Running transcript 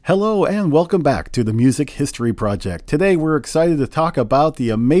Hello and welcome back to the Music History Project. Today we're excited to talk about the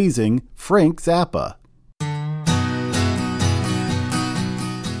amazing Frank Zappa.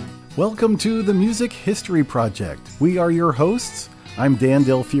 Welcome to the Music History Project. We are your hosts. I'm Dan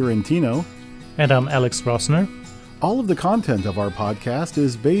Del Fiorentino. And I'm Alex Rosner. All of the content of our podcast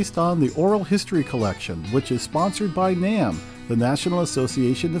is based on the Oral History Collection, which is sponsored by NAMM, the National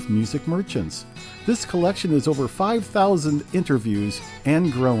Association of Music Merchants. This collection is over 5,000 interviews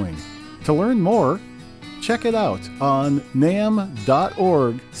and growing. To learn more, check it out on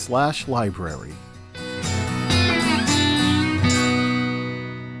namm.org/library.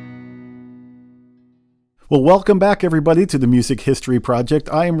 Well, welcome back, everybody, to the Music History Project.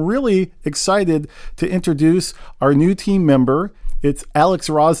 I am really excited to introduce our new team member. It's Alex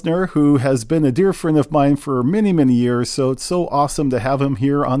Rosner, who has been a dear friend of mine for many, many years, so it's so awesome to have him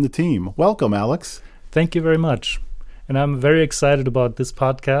here on the team. Welcome, Alex. Thank you very much. And I'm very excited about this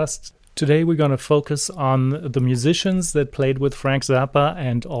podcast. Today we're going to focus on the musicians that played with Frank Zappa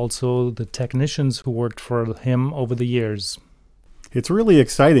and also the technicians who worked for him over the years. It's really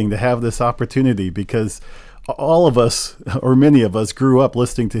exciting to have this opportunity because all of us, or many of us, grew up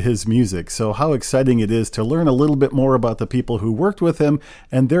listening to his music. So how exciting it is to learn a little bit more about the people who worked with him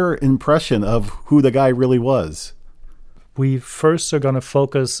and their impression of who the guy really was. We first are going to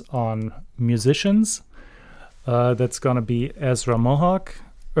focus on musicians. That's going to be Ezra Mohawk,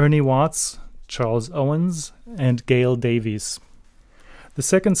 Ernie Watts, Charles Owens, and Gail Davies. The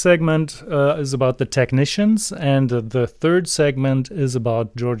second segment is about the technicians, and the third segment is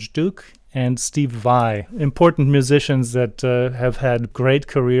about George Duke and Steve Vai, important musicians that have had great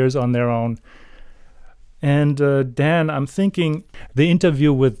careers on their own. And Dan, I'm thinking the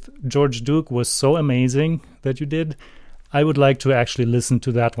interview with George Duke was so amazing that you did. I would like to actually listen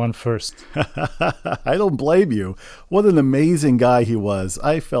to that one first. I don't blame you. What an amazing guy he was.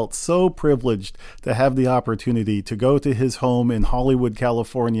 I felt so privileged to have the opportunity to go to his home in Hollywood,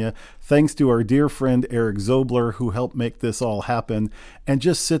 California, thanks to our dear friend Eric Zobler, who helped make this all happen, and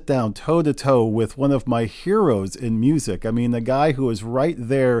just sit down toe-to-toe with one of my heroes in music. I mean, the guy who was right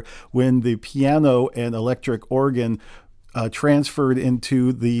there when the piano and electric organ transferred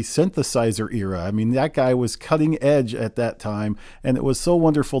into the synthesizer era. I mean, that guy was cutting edge at that time, and it was so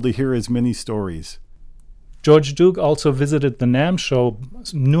wonderful to hear his many stories. George Duke also visited the NAMM show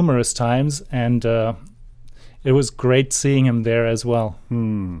numerous times, and it was great seeing him there as well.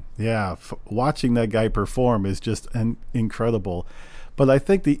 Yeah, watching that guy perform is just incredible. But I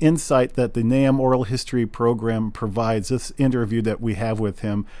think the insight that the NAMM Oral History program provides, this interview that we have with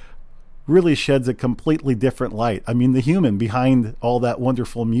him, really sheds a completely different light. I mean, the human behind all that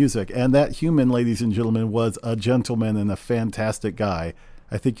wonderful music. And that human, ladies and gentlemen, was a gentleman and a fantastic guy.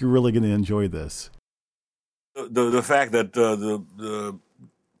 I think you're really going to enjoy this. The fact that the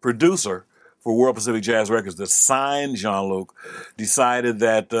producer for World Pacific Jazz Records that signed Jean-Luc decided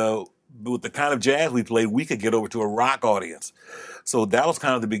that with the kind of jazz we played, we could get over to a rock audience. So that was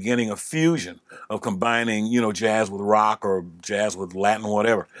kind of the beginning of fusion, of combining, jazz with rock or jazz with Latin,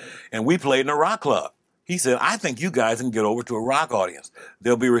 whatever. And we played in a rock club. He said, I think you guys can get over to a rock audience.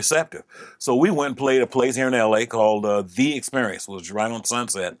 They'll be receptive. So we went and played a place here in L.A. called The Experience, which was right on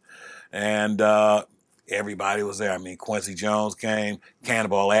Sunset. And everybody was there. I mean, Quincy Jones came,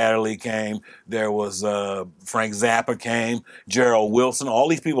 Cannonball Adderley came, there was Frank Zappa came, Gerald Wilson, all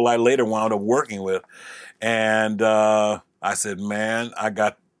these people I later wound up working with. And I said, man,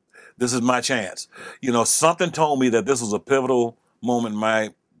 this is my chance. Something told me that this was a pivotal moment in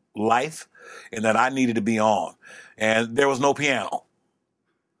my life and that I needed to be on. And there was no piano.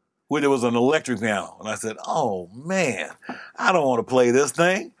 There was an electric piano. And I said, oh, man, I don't want to play this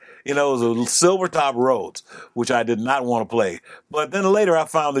thing. It was a Silvertop Rhodes, which I did not want to play. But then later I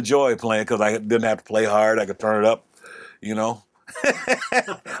found the joy of playing because I didn't have to play hard. I could turn it up, I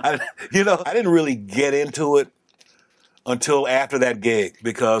didn't really get into it until after that gig,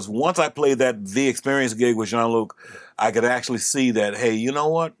 because once I played The Experience gig with Jean-Luc, I could actually see that, hey, you know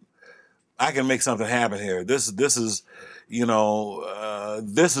what? I can make something happen here. This is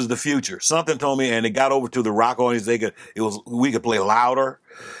the future. Something told me, and it got over to the rock audience. We could play louder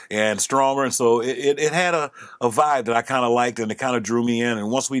and stronger, and so it had a vibe that I kind of liked, and it kind of drew me in.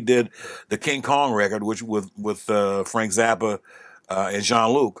 And once we did the King Kong record, which with Frank Zappa and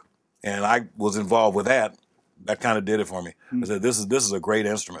Jean-Luc, and I was involved with that kind of did it for me. I said, this is a great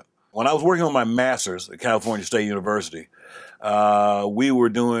instrument. When I was working on my master's at California State University, I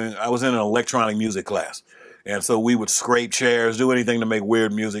was in an electronic music class. And so we would scrape chairs, do anything to make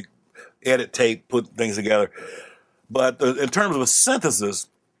weird music, edit tape, put things together. But in terms of a synthesis,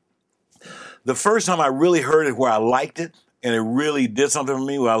 the first time I really heard it where I liked it and it really did something for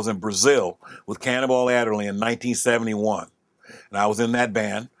me when I was in Brazil with Cannonball Adderley in 1971. And I was in that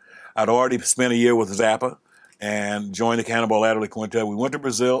band. I'd already spent a year with Zappa and joined the Cannonball Adderley Quintet. We went to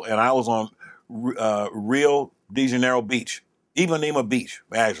Brazil, and I was on Rio de Janeiro Beach, Ipanema Beach,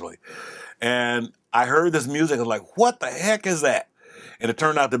 actually. And I heard this music. I was like, what the heck is that? And it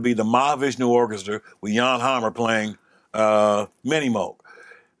turned out to be the Mahavishnu Orchestra with Jan Hammer playing Mini Moog.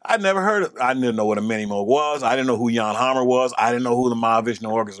 I'd never heard of it. I didn't know what a Mini Moog was. I didn't know who Jan Hammer was. I didn't know who the Mahavishnu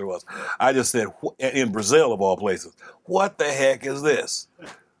Orchestra was. I just said, in Brazil of all places, what the heck is this? As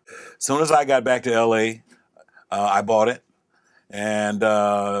soon as I got back to L.A., I bought it. And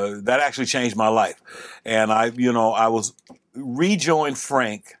that actually changed my life. And I was rejoined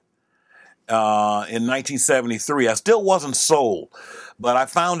Frank in 1973. I still wasn't sold, but I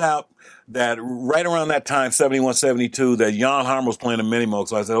found out that right around that time, 71, 72, that Jan Harm was playing a Mini Moog.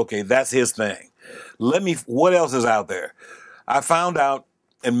 So I said, okay, that's his thing. What else is out there? I found out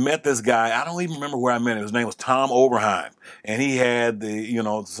and met this guy. I don't even remember where I met him. His name was Tom Oberheim. And he had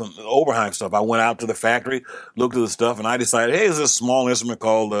some Oberheim stuff. I went out to the factory, looked at the stuff, and I decided, hey, there's this small instrument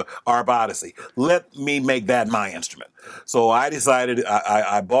called the Arp Odyssey. Let me make that my instrument. So I decided,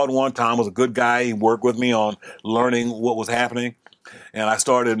 I bought one. Tom was a good guy. He worked with me on learning what was happening. And I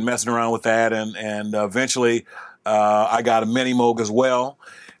started messing around with that, and eventually I got a Mini Moog as well,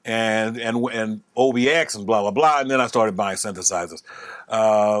 and OBX and blah, blah, blah, and then I started buying synthesizers.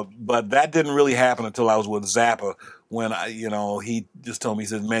 But that didn't really happen until I was with Zappa, when he just told me, he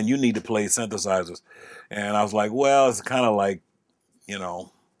said, man, you need to play synthesizers. And I was like, well, it's kind of like,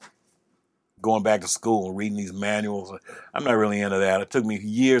 going back to school and reading these manuals. I'm not really into that. It took me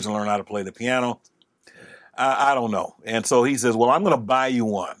years to learn how to play the piano. I don't know. And so he says, well, I'm going to buy you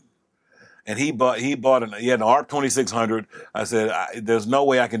one. And he had an ARP 2600. I said, there's no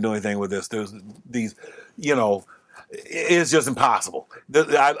way I can do anything with this. There's these, it's just impossible.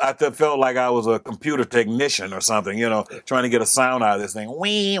 I felt like I was a computer technician or something, trying to get a sound out of this thing.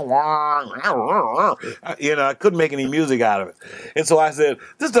 I couldn't make any music out of it. And so I said,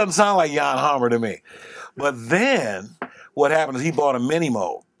 this doesn't sound like Jan Hammer to me. But then what happened is he bought a Mini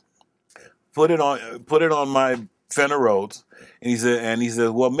Moog. Put it on my Fender Rhodes, and he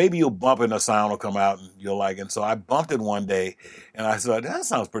said, well, maybe you'll bump it and the sound will come out and you'll like it. And so I bumped it one day, and I said, that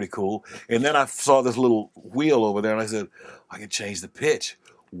sounds pretty cool. And then I saw this little wheel over there, and I said, I can change the pitch.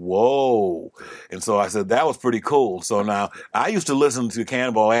 Whoa. And so I said, that was pretty cool. So now I used to listen to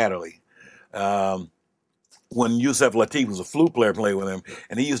Cannonball Adderley when Yusef Lateef was a flute player, played with him,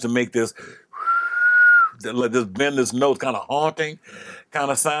 and he used to make this bend this note, kind of haunting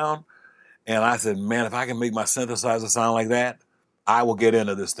kind of sound. And I said, man, if I can make my synthesizer sound like that, I will get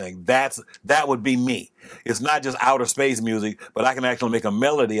into this thing. That would be me. It's not just outer space music, but I can actually make a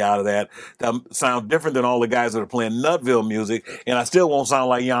melody out of that sound different than all the guys that are playing Nutville music, and I still won't sound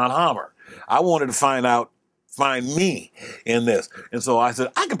like Jan Hammer. I wanted to find me in this. And so I said,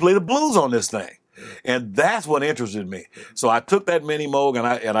 I can play the blues on this thing. And that's what interested me. So I took that Mini Moog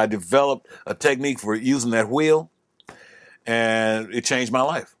and I developed a technique for using that wheel, and it changed my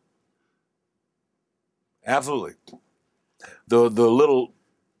life. Absolutely. The little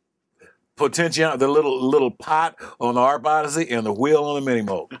potential, the little pot on the Arp Odyssey and the wheel on the Mini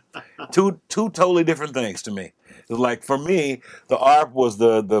Moog. Two totally different things to me. It's like, for me, the Arp was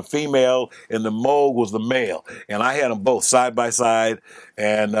the female and the Moog was the male. And I had them both side by side.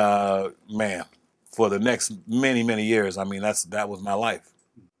 And man, for the next many, many years, I mean, that was my life.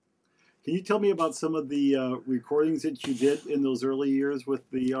 Can you tell me about some of the recordings that you did in those early years with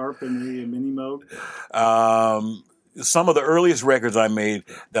the ARP and the Mini Moog? Some of the earliest records I made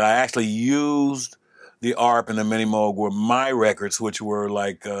that I actually used the ARP and the Mini Moog were my records, which were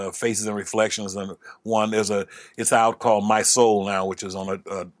like Faces and Reflections. And one, it's out called My Soul now, which is on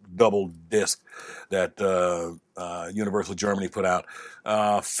a double disc that Universal Germany put out.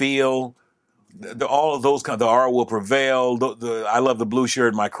 Feel. All of those kinds, the R Will Prevail, I Love the Blue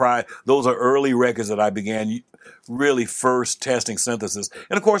Shirt, My Cry, those are early records that I began really first testing synthesis.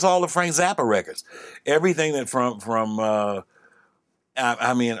 And of course, all the Frank Zappa records. Everything that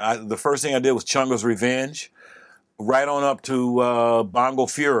the first thing I did was Chunga's Revenge, right on up to Bongo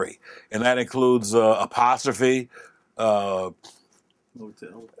Fury. And that includes Apostrophe, Motel.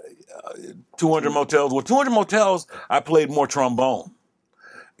 200 Motels. Well, 200 Motels, I played more trombone.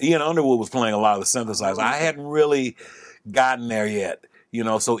 Ian Underwood was playing a lot of the synthesizers. I hadn't really gotten there yet,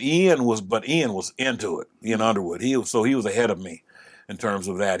 so Ian was into it, Ian Underwood. He was ahead of me in terms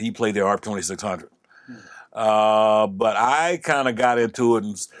of that. He played the ARP 2600. But I kind of got into it,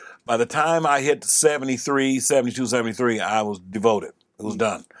 and by the time I hit 73, 72, 73, I was devoted. It was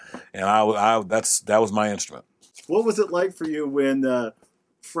done. And that was my instrument. What was it like for you when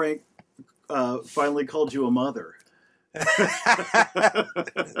Frank finally called you a mother?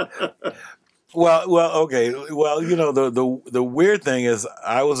 Well, okay. Well, the weird thing is,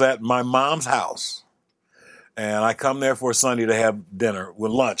 I was at my mom's house, and I come there for a Sunday to have dinner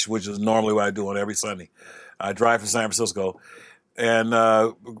with lunch, which is normally what I do on every Sunday. I drive from San Francisco, and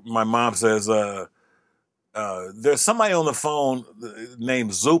my mom says, "There's somebody on the phone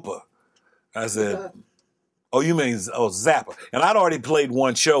named Zappa." I said, "Oh, you mean Zappa?" And I'd already played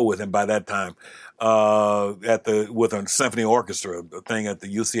one show with him by that time with a symphony orchestra thing at the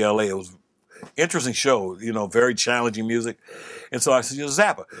UCLA. It was interesting show, very challenging music. And so I said,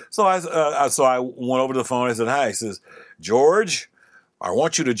 Zappa. So I went over to the phone. I said, hi. He says, George, I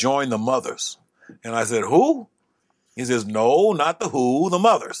want you to join the Mothers. And I said, who? He says, no, not the Who, the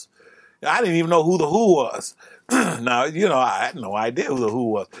Mothers. I didn't even know who the Who was. Now, I had no idea who the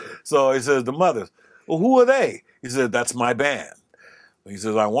Who was. So he says, the Mothers. Well, who are they? He said, that's my band. He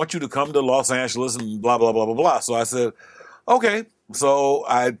says, I want you to come to Los Angeles and blah, blah, blah, blah, blah. So I said, okay. So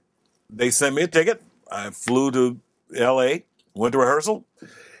they sent me a ticket. I flew to L.A., went to rehearsal,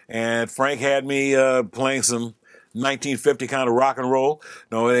 and Frank had me playing some 1950 kind of rock and roll.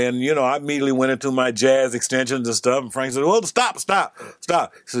 And I immediately went into my jazz extensions and stuff. And Frank said, well, stop. He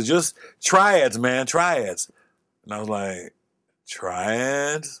said, just triads, man, triads. And I was like,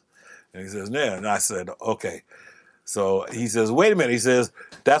 triads? And he says, yeah. And I said, okay. So he says, wait a minute. He says,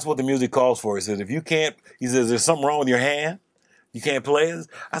 that's what the music calls for. He says, if you can't, he says, there's something wrong with your hand? You can't play it?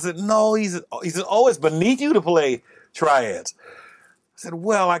 I said, no. He said, oh, it's beneath you to play triads. I said,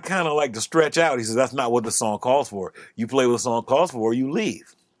 well, I kind of like to stretch out. He says, that's not what the song calls for. You play what the song calls for or you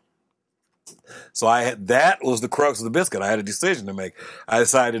leave. So that was the crux of the biscuit. I had a decision to make. I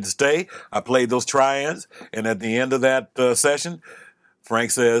decided to stay. I played those triads. And at the end of that session,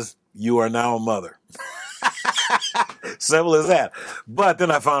 Frank says, you are now a mother. Simple as that. But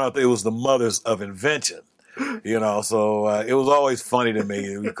then I found out that it was the Mothers of Invention. So it was always funny to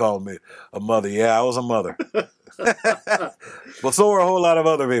me. He called me a mother. Yeah, I was a mother. But so were a whole lot of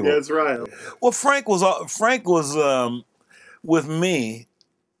other people. That's right. Well, Frank was with me,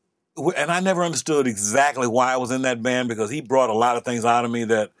 and I never understood exactly why I was in that band, because he brought a lot of things out of me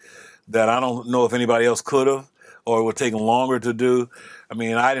that I don't know if anybody else could have, or it would take longer to do. I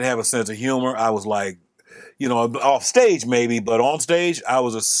mean, I didn't have a sense of humor. I was like, off stage maybe, but on stage, I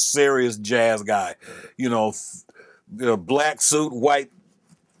was a serious jazz guy. Black suit, white,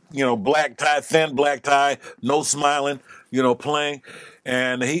 black tie, thin black tie, no smiling, playing.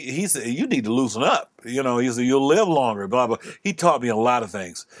 And he said, you need to loosen up. He said, you'll live longer, blah, blah. He taught me a lot of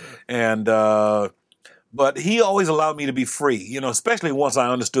things. And, but he always allowed me to be free, especially once I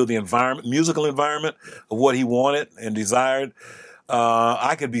understood the musical environment of what he wanted and desired.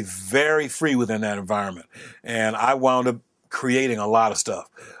 I could be very free within that environment. And I wound up creating a lot of stuff.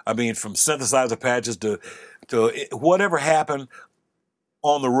 I mean, from synthesizer patches to whatever happened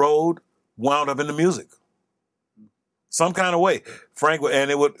on the road wound up in the music. Some kind of way. Frank,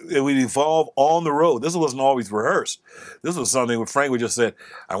 and it would evolve on the road. This wasn't always rehearsed. This was something where Frank would just said,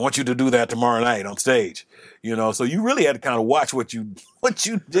 I want you to do that tomorrow night on stage. So you really had to kind of watch what you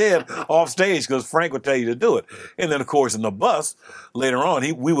did off stage, because Frank would tell you to do it. And then, of course, in the bus later on,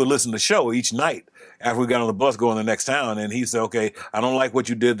 we would listen to the show each night after we got on the bus going to the next town. And he said, okay, I don't like what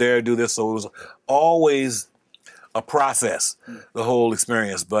you did there, do this. So it was always a process, the whole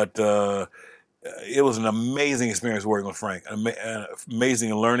experience. But it was an amazing experience working with Frank, an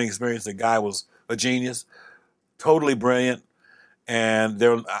amazing learning experience. The guy was a genius, totally brilliant. And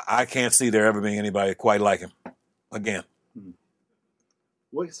I can't see there ever being anybody quite like him again.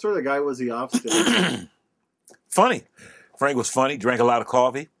 What sort of guy was he off stage? Funny. Frank was funny, drank a lot of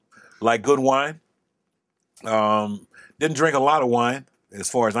coffee, liked good wine. Didn't drink a lot of wine, as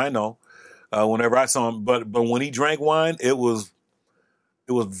far as I know, whenever I saw him. But when he drank wine, it was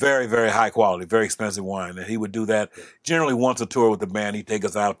very, very high quality, very expensive wine. And he would do that generally once a tour with the band. He'd take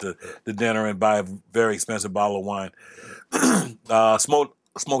us out to dinner and buy a very expensive bottle of wine. Smoked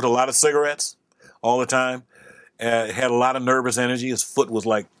a lot of cigarettes all the time. Had a lot of nervous energy. His foot was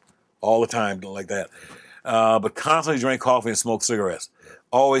like all the time like that. But constantly drank coffee and smoked cigarettes.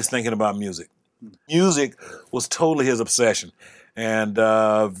 Always thinking about music. Music was totally his obsession. And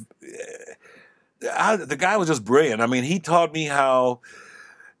the guy was just brilliant. I mean, he taught me how...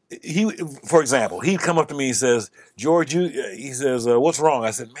 for example, he'd come up to me and says, George, he says, what's wrong?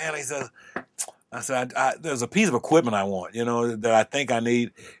 I said, man, I said, there's a piece of equipment I want, that I think I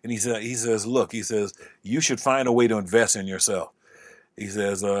need. And he says, look, you should find a way to invest in yourself. He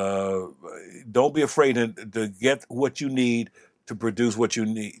says, don't be afraid to get what you need to produce what you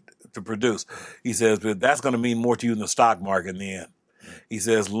need to produce. He says, but that's going to mean more to you than the stock market in the end. He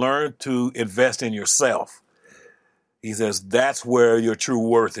says, learn to invest in yourself. He says, that's where your true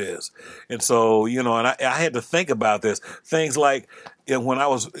worth is. And so, and I had to think about this. Things like, when I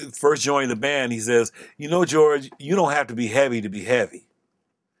was first joining the band, he says, George, you don't have to be heavy to be heavy.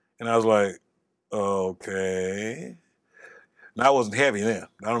 And I was like, okay. And I wasn't heavy then.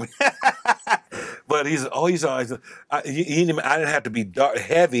 But I didn't have to be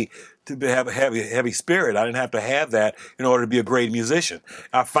heavy to have a heavy spirit. I didn't have to have that in order to be a great musician.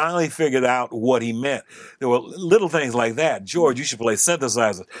 I finally figured out what he meant. There were little things like that. George, you should play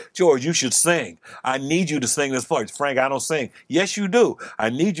synthesizers. George, you should sing. I need you to sing this part. Frank, I don't sing. Yes, you do. I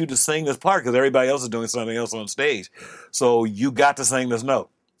need you to sing this part because everybody else is doing something else on stage. So you got to sing this note.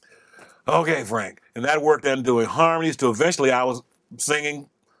 Okay, Frank. And that worked in doing harmonies to eventually I was singing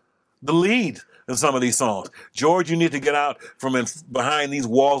the lead in some of these songs. George, you need to get out from behind these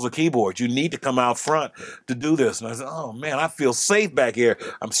walls of keyboards. You need to come out front to do this. And I said, oh man, I feel safe back here.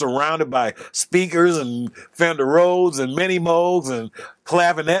 I'm surrounded by speakers and Fender Rhodes and mini Moogs and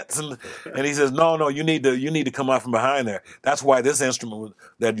clavinets. And he says, no, you need to come out from behind there. That's why this instrument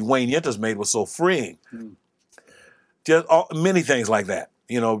that Wayne Yentas made was so freeing. Just many things like that.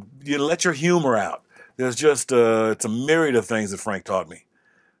 You let your humor out. There's just it's a myriad of things that Frank taught me.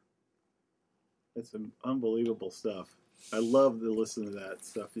 It's some unbelievable stuff. I love to listen to that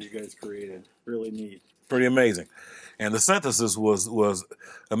stuff that you guys created. Really neat. Pretty amazing. And the synthesis was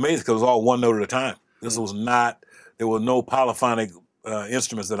amazing because it was all one note at a time. This was not, there were no polyphonic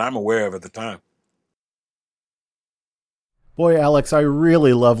instruments that I'm aware of at the time. Boy, Alex, I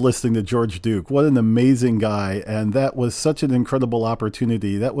really love listening to George Duke. What an amazing guy. And that was such an incredible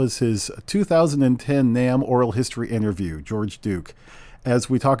opportunity. That was his 2010 NAMM Oral History interview, George Duke.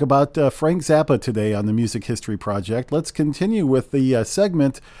 As we talk about Frank Zappa today on the Music History Project, let's continue with the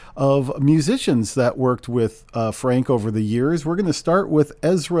segment of musicians that worked with Frank over the years. We're going to start with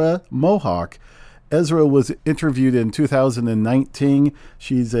Ezra Mohawk. Ezra was interviewed in 2019.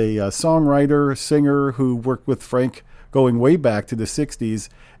 She's a songwriter, singer who worked with Frank going way back to the 60s.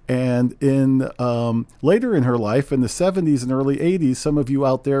 And in later in her life, in the 70s and early 80s, some of you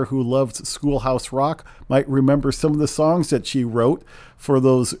out there who loved Schoolhouse Rock might remember some of the songs that she wrote for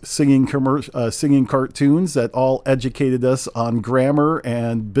those singing cartoons that all educated us on grammar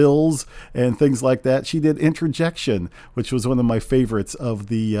and bills and things like that. She did Interjection, which was one of my favorites of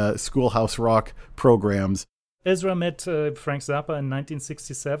the Schoolhouse Rock programs. Ezra met Frank Zappa in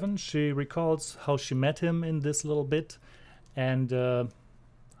 1967. She recalls how she met him in this little bit and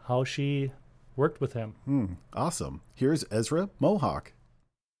how she worked with him. Awesome. Here's Ezra Mohawk.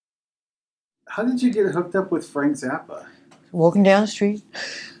 How did you get hooked up with Frank Zappa? Walking down the street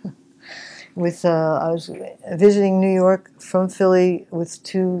with I was visiting New York from Philly with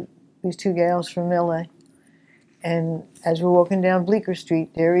these two gals from LA, and as we're walking down Bleecker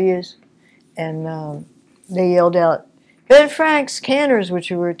Street, there he is, and they yelled out, "Ben Frank's Canners," which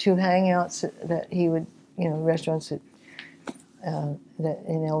were two hangouts that he would, restaurants that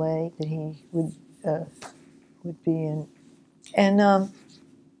in LA that he would be in, and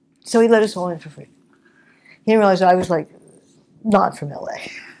so he let us all in for free. He didn't realize I was not from LA,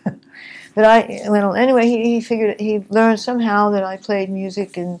 but I went on anyway. He figured he learned somehow that I played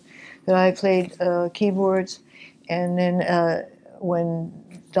music and that I played keyboards, and then when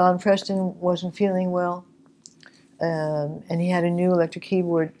Don Preston wasn't feeling well, and he had a new electric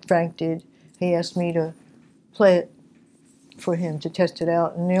keyboard, Frank did. He asked me to play it for him to test it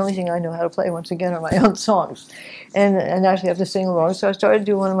out, and the only thing I know how to play once again are my own songs, and actually have to sing along. So I started to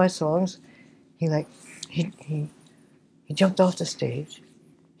do one of my songs. He jumped off the stage.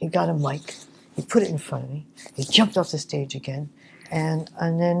 He got a mic. He put it in front of me. He jumped off the stage again, and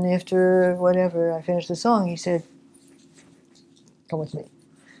then after whatever I finished the song, he said, "Come with me."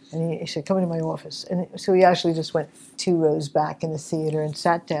 And he said, "Come into my office." And so he actually just went 2 rows back in the theater and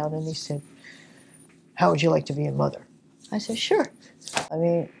sat down, and he said, "How would you like to be a mother?" I said, "Sure." I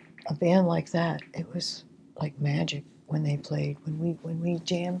mean, a band like that, it was like magic when they played, when we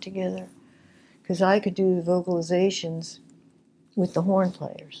jammed together. Because I could do the vocalizations with the horn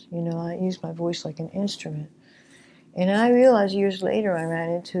players. I used my voice like an instrument. And I realized years later I ran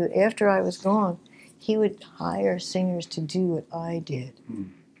into, after I was gone, he would hire singers to do what I did.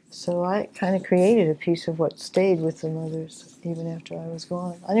 So I kind of created a piece of what stayed with the mothers even after I was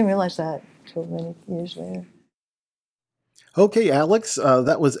gone. I didn't realize that until many years later. Okay, Alex,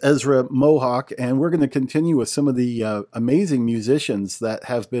 that was Ezra Mohawk, and we're going to continue with some of the amazing musicians that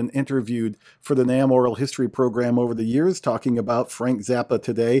have been interviewed for the NAMM Oral History program over the years, talking about Frank Zappa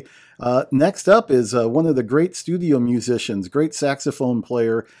today. Next up is one of the great studio musicians, great saxophone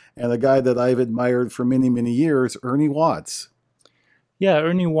player, and a guy that I've admired for many, many years, Ernie Watts. Yeah,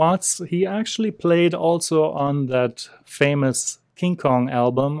 Ernie Watts, he actually played also on that famous King Kong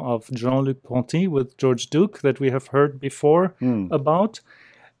album of Jean-Luc Ponty with George Duke that we have heard before about.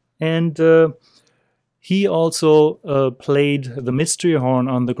 And he also played the mystery horn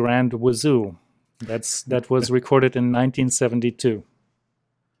on the Grand Wazoo. That was recorded in 1972.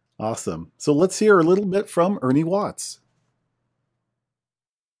 Awesome. So let's hear a little bit from Ernie Watts.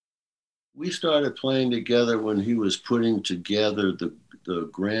 We started playing together when he was putting together the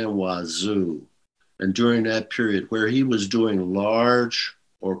Grand Wazoo. And during that period where he was doing large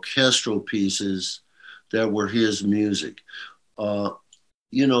orchestral pieces that were his music,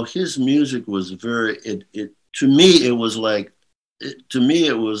 his music was very, to me, it was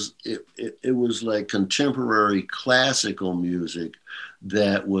like contemporary classical music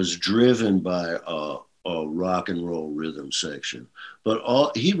that was driven by a rock and roll rhythm section.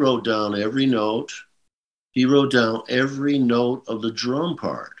 But he wrote down every note. He wrote down every note of the drum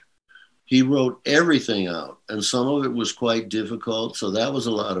part. He wrote everything out, and some of it was quite difficult. So that was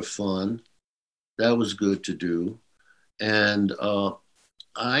a lot of fun. That was good to do. And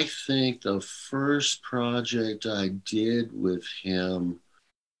I think the first project I did with him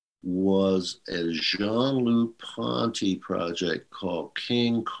was a Jean-Luc Ponty project called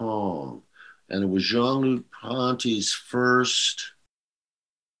King Kong. And it was Jean-Luc Ponty's first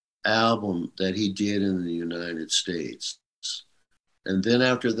album that he did in the United States. And then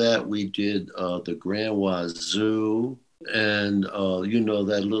after that, we did the Grand Wazoo. And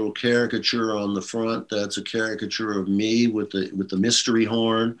that little caricature on the front, that's a caricature of me with the mystery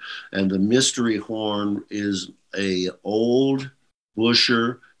horn. And the mystery horn is a old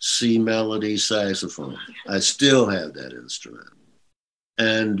Busher C melody saxophone. I still have that instrument.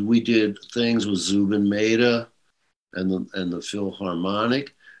 And we did things with Zubin Mehta and the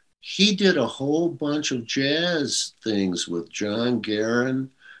Philharmonic. He did a whole bunch of jazz things with John Guerin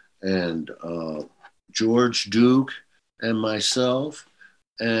and George Duke and myself.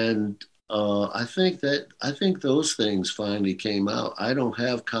 And I think those things finally came out. I don't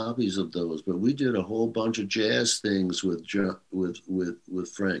have copies of those, but we did a whole bunch of jazz things with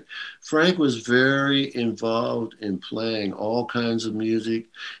Frank. Frank was very involved in playing all kinds of music.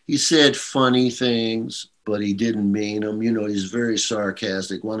 He said funny things, but he didn't mean them. He's very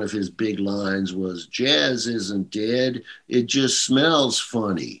sarcastic. One of his big lines was, "Jazz isn't dead. It just smells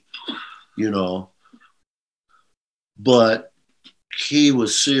funny," But he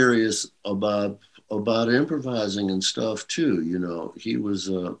was serious about improvising and stuff too. He was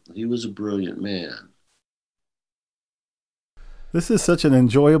a brilliant man. This is such an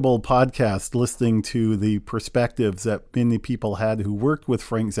enjoyable podcast, listening to the perspectives that many people had who worked with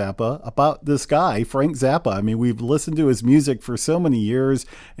Frank Zappa about this guy, Frank Zappa. I mean, we've listened to his music for so many years,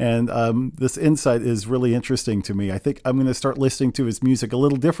 and this insight is really interesting to me. I think I'm going to start listening to his music a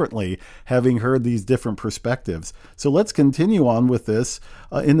little differently, having heard these different perspectives. So let's continue on with this.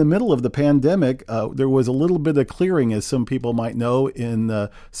 In the middle of the pandemic, there was a little bit of clearing, as some people might know, in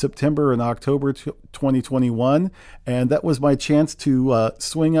September and October 2021, and that was my chance to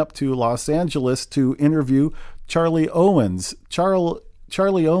swing up to Los Angeles to interview Charlie Owens.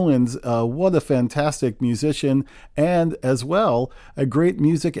 Charlie Owens, what a fantastic musician, and as well, a great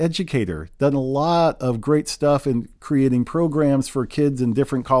music educator. Done a lot of great stuff in creating programs for kids in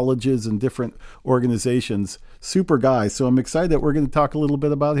different colleges and different organizations. Super guy. So I'm excited that we're going to talk a little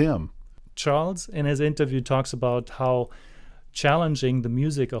bit about him. Charles, in his interview, talks about how challenging the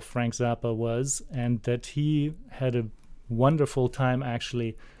music of Frank Zappa was, and that he had a wonderful time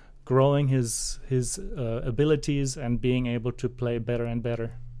actually growing his abilities and being able to play better and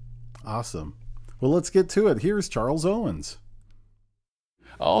better. Awesome. Well, let's get to it. Here's Charles Owens.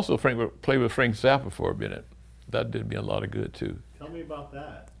 I also played with Frank Zappa for a minute. That did me a lot of good too. Tell me about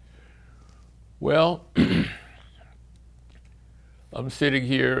that. Well, I'm sitting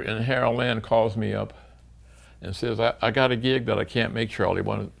here and Harold Land calls me up and says, I got a gig that I can't make, Charlie.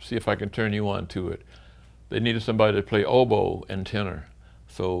 Want to see if I can turn you on to it. They needed somebody to play oboe and tenor.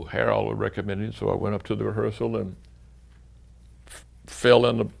 So Harold recommended it, so I went up to the rehearsal and fell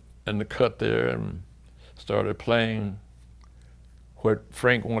in the cut there and started playing what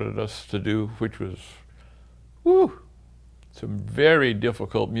Frank wanted us to do, which was, some very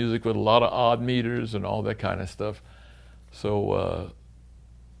difficult music with a lot of odd meters and all that kind of stuff. So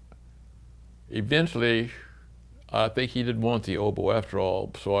eventually I think he didn't want the oboe after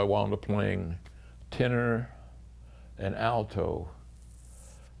all, so I wound up playing tenor and alto.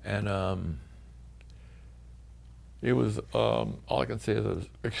 And it was, all I can say is it was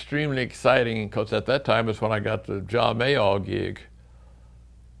extremely exciting, because at that time is when I got the John Mayall gig.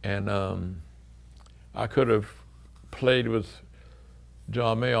 And I could have played with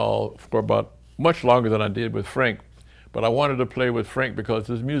John Mayall for about much longer than I did with Frank, but I wanted to play with Frank because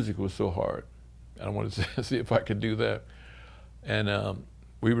his music was so hard. And I wanted to see if I could do that. And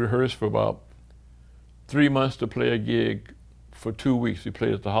we rehearsed for about 3 months to play a gig for 2 weeks. We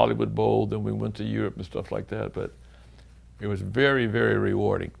played at the Hollywood Bowl, then we went to Europe and stuff like that. But it was very, very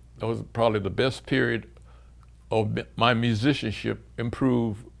rewarding. That was probably the best period of my musicianship.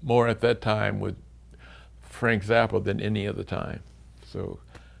 Improved more at that time with Frank Zappa than any other time. So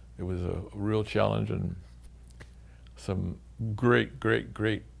it was a real challenge, and some great, great,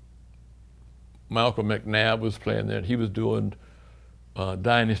 great. Malcolm McNabb was playing there. He was doing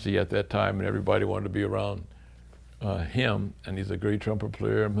Dynasty at that time, and everybody wanted to be around him, and he's a great trumpet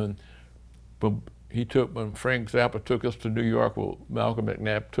player. And when Frank Zappa took us to New York, well, Malcolm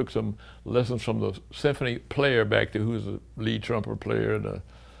McNabb took some lessons from the symphony player back there, who was the lead trumpet player in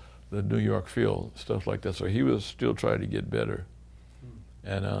the New York Phil, stuff like that. So he was still trying to get better.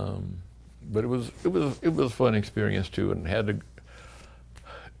 And but it was a fun experience too, and had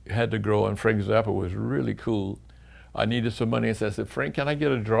to grow. And Frank Zappa was really cool. I needed some money, and so I said, "Frank, can I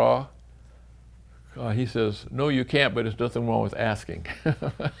get a draw?" He says, "No, you can't, but there's nothing wrong with asking."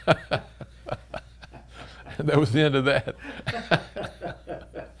 And that was the end of that.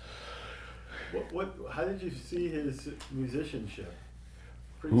 How did you see his musicianship?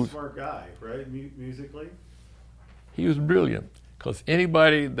 Pretty smart guy, right? Musically? He was brilliant, because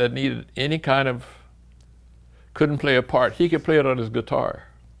anybody that needed any kind of, couldn't play a part, he could play it on his guitar.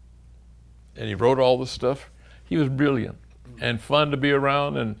 And he wrote all this stuff. He was brilliant and fun to be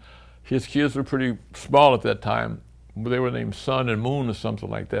around, and his kids were pretty small at that time. They were named Sun and Moon or something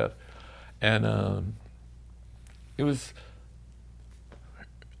like that. And he was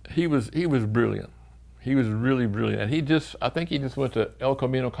brilliant. He was really brilliant. And I think he just went to El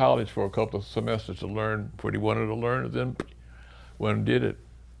Camino College for a couple of semesters to learn what he wanted to learn, and then went and did it.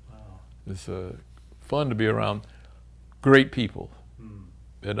 Wow. It's fun to be around great people.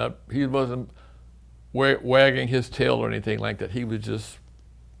 And he wasn't wagging his tail or anything like that. He was just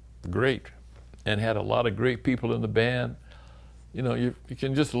great, and had a lot of great people in the band. You know, you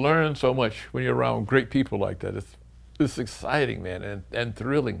can just learn so much when you're around great people like that. It's exciting, man, and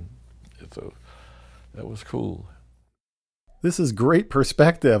thrilling. So that was cool. This is great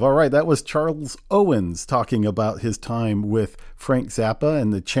perspective. All right, that was Charles Owens talking about his time with Frank Zappa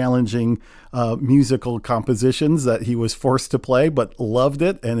and the challenging musical compositions that he was forced to play, but loved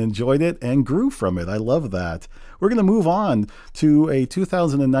it and enjoyed it and grew from it. I love that. We're going to move on to a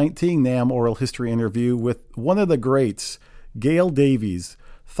 2019 NAMM Oral History interview with one of the greats, Gail Davies,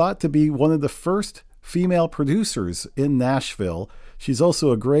 thought to be one of the first female producers in Nashville. She's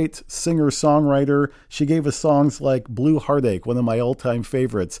also a great singer-songwriter. She gave us songs like Blue Heartache, one of my all-time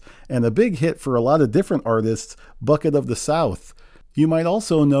favorites, and a big hit for a lot of different artists, Bucket of the South. You might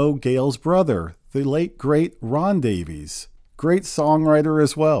also know Gail's brother, the late, great Ron Davies. Great songwriter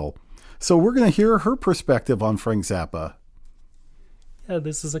as well. So we're going to hear her perspective on Frank Zappa. Yeah,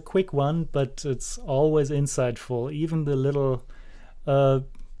 this is a quick one, but it's always insightful. Even the little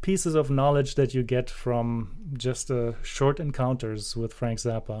pieces of knowledge that you get from just short encounters with Frank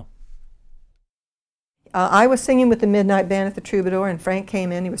Zappa. I was singing with the Midnight Band at the Troubadour, and Frank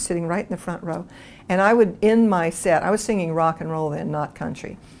came in. He was sitting right in the front row. And I would end my set, I was singing rock and roll then, not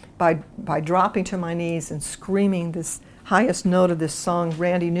country, by dropping to my knees and screaming this highest note of this song,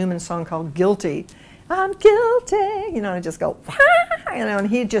 Randy Newman's song called Guilty. I'm guilty, you know, and I just go, you know, and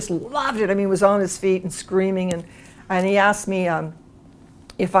he just loved it. I mean, he was on his feet and screaming, and he asked me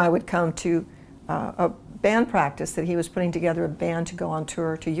if I would come to a band practice, that he was putting together a band to go on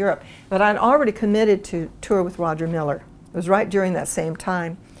tour to Europe. But I'd already committed to tour with Roger Miller. It was right during that same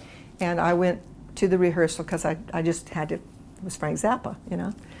time. And I went to the rehearsal because I just had to, it was Frank Zappa, you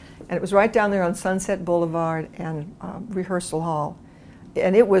know. And it was right down there on Sunset Boulevard and rehearsal hall.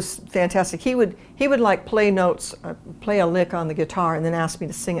 And it was fantastic. He would like play notes, play a lick on the guitar and then ask me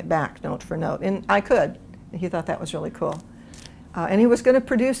to sing it back note for note. And I could. And he thought that was really cool. And he was going to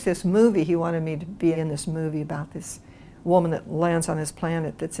produce this movie. He wanted me to be in this movie about this woman that lands on this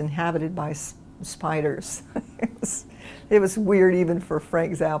planet that's inhabited by spiders. It was weird even for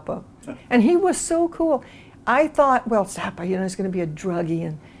Frank Zappa. And he was so cool. I thought, well, Zappa, you know, he's going to be a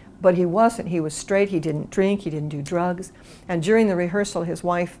druggie, But he wasn't. He was straight. He didn't drink. He didn't do drugs. And during the rehearsal, his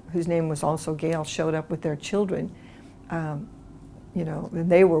wife, whose name was also Gail, showed up with their children. You know, and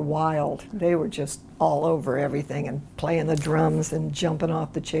they were wild. They were just all over everything and playing the drums and jumping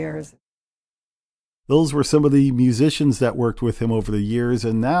off the chairs. Those were some of the musicians that worked with him over the years,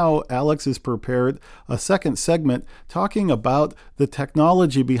 and now Alex has prepared a second segment talking about the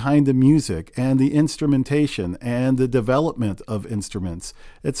technology behind the music and the instrumentation and the development of instruments.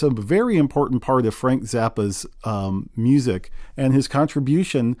 It's a very important part of Frank Zappa's music and his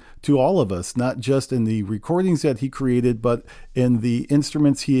contribution to all of us, not just in the recordings that he created, but in the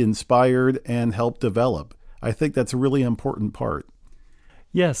instruments he inspired and helped develop. I think that's a really important part.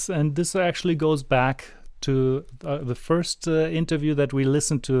 Yes, and this actually goes back to the first interview that we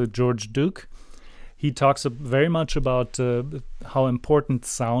listened to George Duke. He talks very much about how important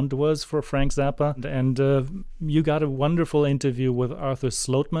sound was for Frank Zappa. And you got a wonderful interview with Arthur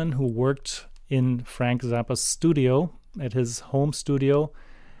Sloatman, who worked in Frank Zappa's studio, at his home studio.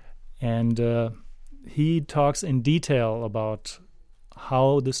 And he talks in detail about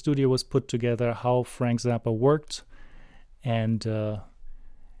how the studio was put together, how Frank Zappa worked, and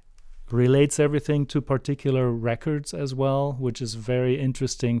relates everything to particular records as well, which is very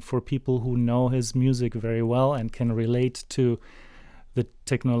interesting for people who know his music very well and can relate to the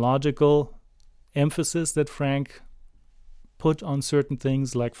technological emphasis that Frank put on certain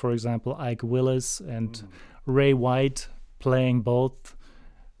things, like, for example, Ike Willis and Ray White playing both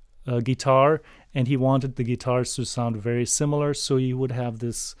guitar, and he wanted the guitars to sound very similar, so you would have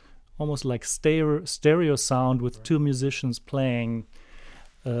this almost like stereo sound with two musicians playing.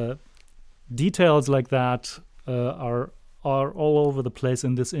 Details like that are all over the place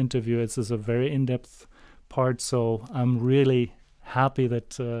in this interview. This is a very in-depth part, so I'm really happy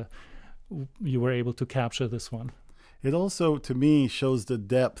that you were able to capture this one. It also, to me, shows the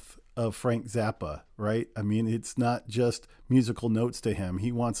depth of Frank Zappa, right? I mean, it's not just musical notes to him.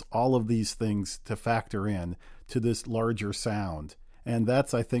 He wants all of these things to factor in to this larger sound. And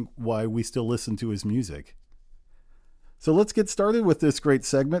that's, I think, why we still listen to his music. So let's get started with this great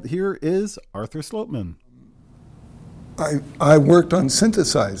segment. Here is Arthur Sloatman. I worked on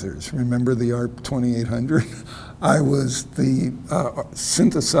synthesizers. Remember the ARP 2800? I was the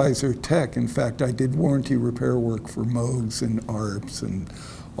synthesizer tech. In fact, I did warranty repair work for Moogs and ARPs and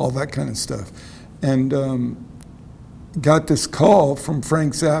all that kind of stuff. And got this call from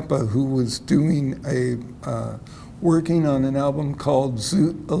Frank Zappa, who was doing working on an album called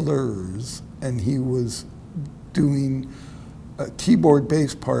Zoot Allures, and he was doing a keyboard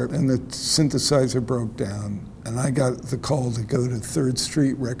bass part, and the synthesizer broke down, and I got the call to go to 3rd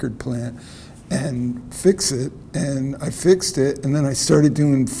Street record plant and fix it, and I fixed it, and then I started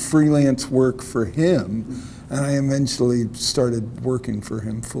doing freelance work for him, and I eventually started working for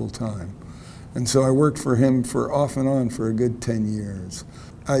him full time. And so I worked for him for off and on for a good 10 years.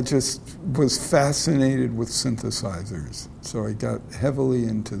 I just was fascinated with synthesizers, so I got heavily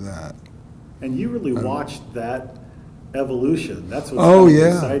into that. And you really watched that evolution. That's what's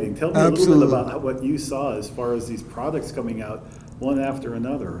exciting. Tell me a little bit about what you saw as far as these products coming out one after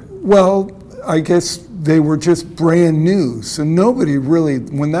another. Well, I guess they were just brand new. So nobody really,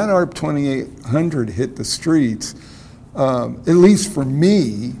 when that ARP 2800 hit the streets, at least for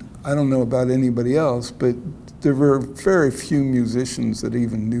me, I don't know about anybody else, but there were very few musicians that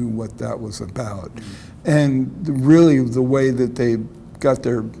even knew what that was about. And really the way that they got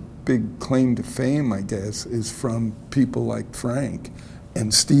their big claim to fame, I guess, is from people like Frank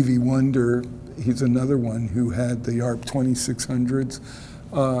and Stevie Wonder. He's another one who had the ARP 2600s.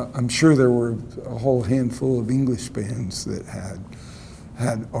 I'm sure there were a whole handful of English bands that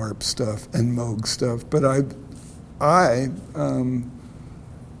had ARP stuff and Moog stuff, but I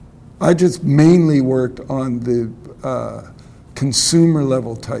just mainly worked on the consumer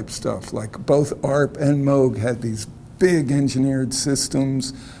level type stuff. Like both ARP and Moog had these big engineered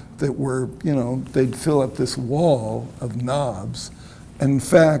systems that were, they'd fill up this wall of knobs. In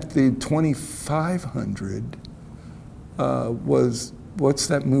fact, the 2500 was, what's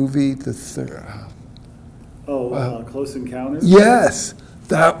that movie? Close Encounters? Yes,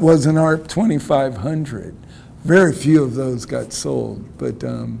 that was an ARP 2500. Very few of those got sold, but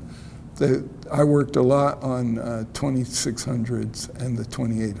I worked a lot on 2600s and the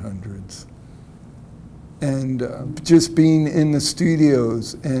 2800s. And just being in the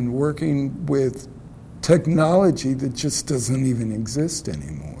studios and working with technology that just doesn't even exist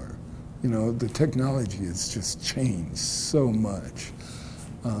anymore. The technology has just changed so much.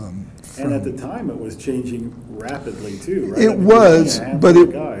 And at the time, it was changing rapidly too, right? It was, but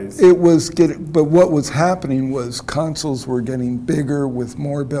but what was happening was consoles were getting bigger with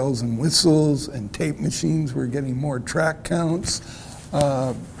more bells and whistles, and tape machines were getting more track counts.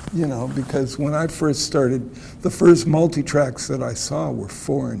 Because when I first started, the first multi-tracks that I saw were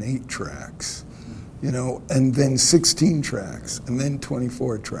 4 and 8 tracks, and then 16 tracks, and then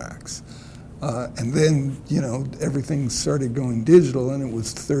 24 tracks. And then, everything started going digital, and it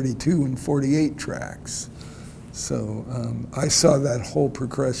was 32 and 48 tracks. So I saw that whole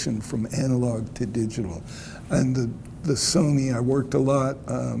progression from analog to digital. And the Sony, I worked a lot,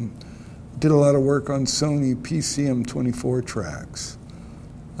 did a lot of work on Sony PCM 24 tracks.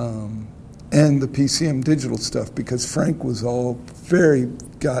 And the PCM digital stuff, because Frank was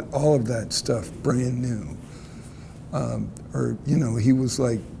got all of that stuff brand new. He was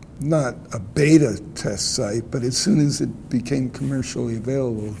like, not a beta test site, but as soon as it became commercially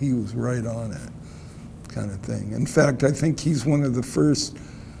available, he was right on it, kind of thing. In fact, I think he's one of the first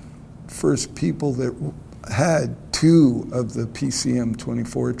people that had 2 of the PCM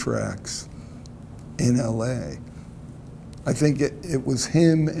 24 tracks in LA. I think it was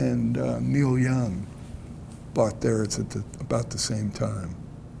him and Neil Young bought theirs at about the same time.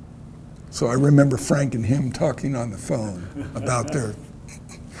 So I remember Frank and him talking on the phone about their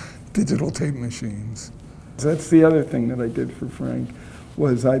digital tape machines. That's the other thing that I did for Frank,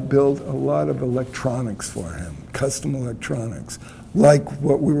 was I built a lot of electronics for him, custom electronics, like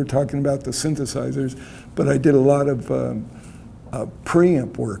what we were talking about, the synthesizers, but I did a lot of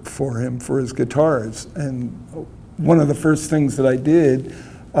preamp work for him for his guitars. And one of the first things that I did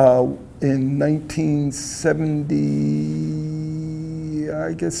in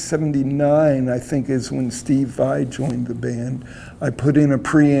 79, I think, is when Steve Vai joined the band. I put in a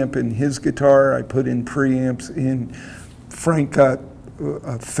preamp in his guitar. I put in preamps in. Frank got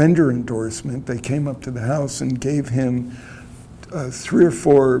a Fender endorsement. They came up to the house and gave him 3 or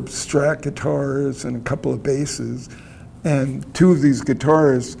 4 Strat guitars and a couple of basses. And 2 of these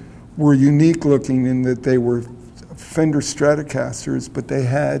guitars were unique looking in that they were Fender Stratocasters, but they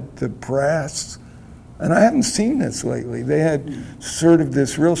had the brass. And I haven't seen this lately. They had sort of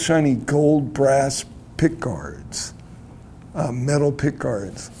this real shiny gold brass pickguards, metal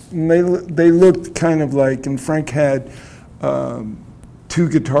pickguards. And they looked kind of like, and Frank had 2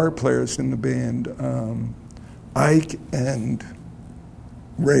 guitar players in the band, Ike and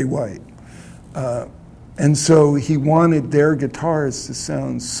Ray White. And so he wanted their guitars to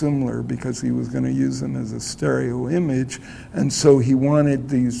sound similar because he was going to use them as a stereo image. And so he wanted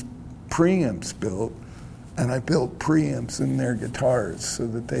these preamps built. And I built preamps in their guitars so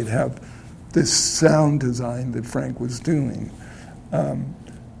that they'd have this sound design that Frank was doing.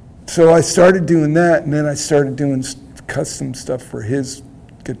 So I started doing that, and then I started doing custom stuff for his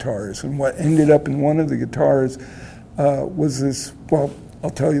guitars. And what ended up in one of the guitars was this, well, I'll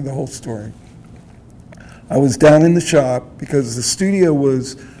tell you the whole story. I was down in the shop because the studio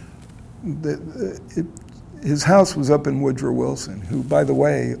was, his house was up in Woodrow Wilson, who, by the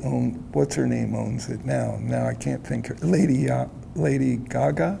way, owns it now? Now I can't think. Lady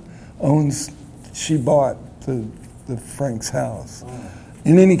Gaga she bought the Frank's house.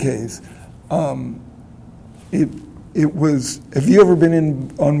 In any case, it was, have you ever been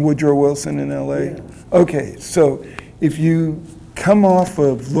on Woodrow Wilson in LA? Yeah. Okay, so if you come off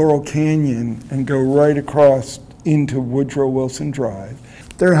of Laurel Canyon and go right across into Woodrow Wilson Drive,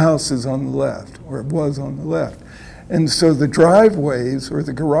 their house is on the left, or it was on the left. And so the driveways or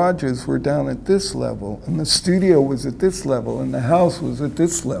the garages were down at this level, and the studio was at this level, and the house was at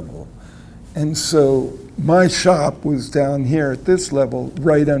this level. And so my shop was down here at this level,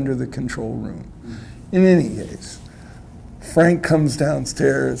 right under the control room. In any case, Frank comes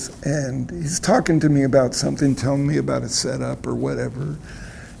downstairs, and he's talking to me about something, telling me about a setup or whatever.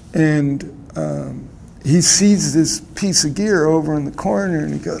 And he sees this piece of gear over in the corner,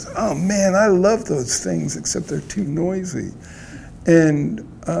 and he goes, "Oh man, I love those things, except they're too noisy." And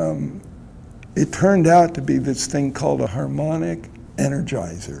it turned out to be this thing called a harmonic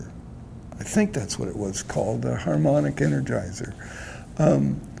energizer. I think that's what it was called, a harmonic energizer.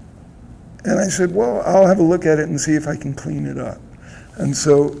 And I said, well, I'll have a look at it and see if I can clean it up. And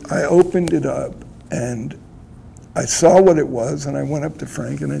so I opened it up, and I saw what it was, and I went up to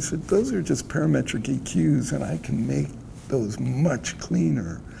Frank and I said, those are just parametric EQs, and I can make those much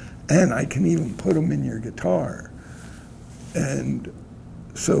cleaner, and I can even put them in your guitar. And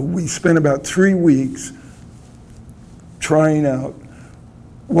so we spent about 3 weeks trying out,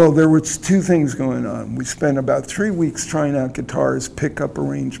 well, there was 2 things going on. We spent about 3 weeks trying out guitars, pickup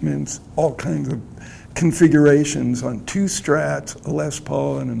arrangements, all kinds of configurations on 2 Strats, a Les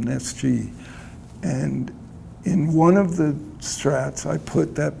Paul and an SG. And in one of the Strats, I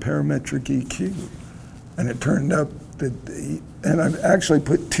put that parametric EQ. And it turned out that, and I've actually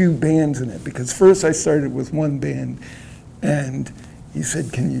put 2 bands in it, because first I started with 1 band, and he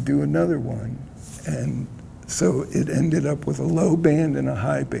said, can you do another one? And so it ended up with a low band and a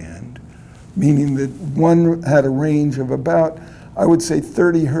high band, meaning that one had a range of about, I would say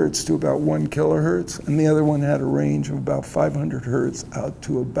 30 hertz to about 1 kilohertz, and the other one had a range of about 500 hertz out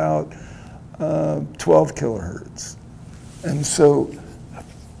to about 12 kilohertz. And so,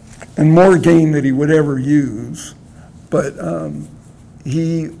 and more gain that he would ever use, but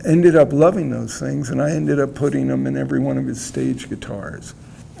he ended up loving those things, and I ended up putting them in every one of his stage guitars.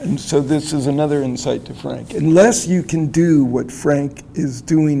 And so this is another insight to Frank. Unless you can do what Frank is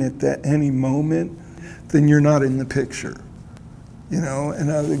doing at that any moment, then you're not in the picture. You know,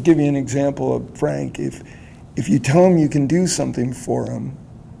 and I'll give you an example of Frank. If you tell him you can do something for him,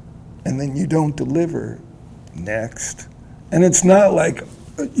 and then you don't deliver, next. And it's not like,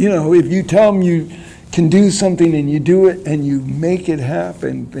 you know, if you tell him you can do something and you do it and you make it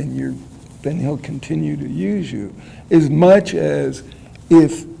happen, then he'll continue to use you. As much as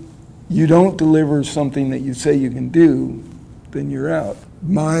if you don't deliver something that you say you can do, then you're out.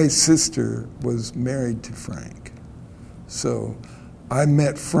 My sister was married to Frank. So I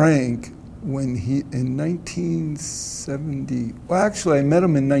met Frank when in 1970, well, actually I met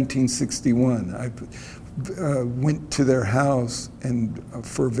him in 1961. I went to their house and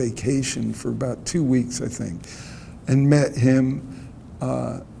for vacation for about 2 weeks, I think, and met him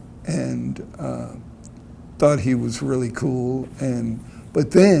and thought he was really cool. But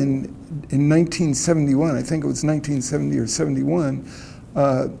then in 1971, I think it was 1970 or 71,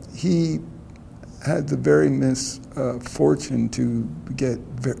 he had the very misfortune to get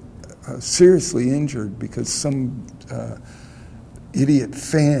seriously injured because some idiot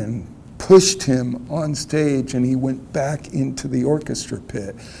fan pushed him on stage and he went back into the orchestra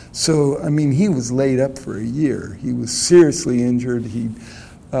pit. So, I mean, he was laid up for a year. He was seriously injured.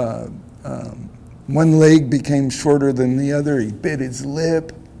 One leg became shorter than the other. He bit his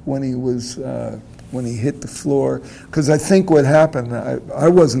lip when he hit the floor. Because I think what happened, I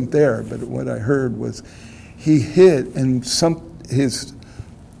wasn't there, but what I heard was he hit and his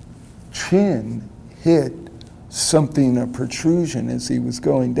chin hit something, a protrusion, as he was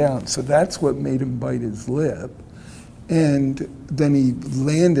going down. So that's what made him bite his lip. And then he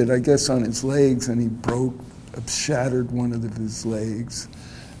landed, I guess, on his legs, and he shattered one of his legs.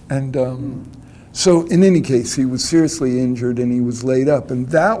 And so in any case, he was seriously injured and he was laid up. And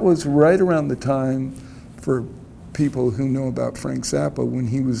that was right around the time, for people who know about Frank Zappa, when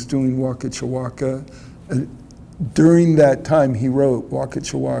he was doing Waka Chawaka. During that time, he wrote Waka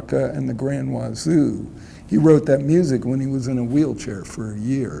Chawaka and the Grand Wazoo. He wrote that music when he was in a wheelchair for a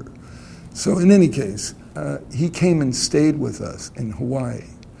year. So in any case, he came and stayed with us in Hawaii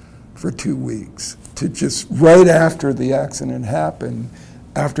for 2 weeks, to just right after the accident happened.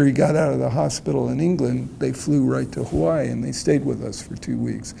 After he got out of the hospital in England, they flew right to Hawaii and they stayed with us for 2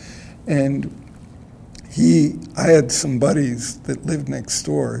 weeks. And I had some buddies that lived next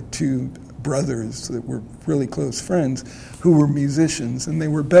door, 2 brothers that were really close friends, who were musicians, and they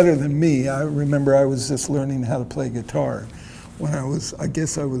were better than me. I remember I was just learning how to play guitar when I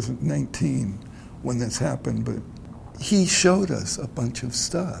guess I was 19 when this happened, but he showed us a bunch of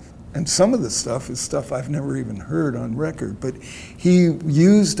stuff. And some of the stuff is stuff I've never even heard on record, but he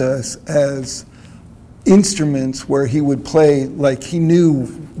used us as instruments where he would play, like he knew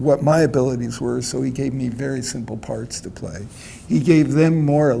what my abilities were, so he gave me very simple parts to play. He gave them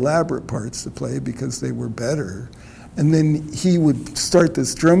more elaborate parts to play because they were better. And then he would start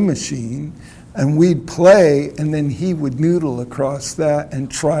this drum machine and we'd play, and then he would noodle across that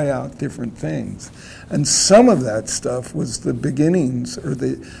and try out different things. And some of that stuff was the beginnings, or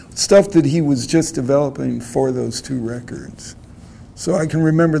the stuff that he was just developing for those 2 records. So I can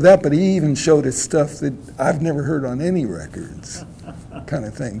remember that, but he even showed us stuff that I've never heard on any records, kind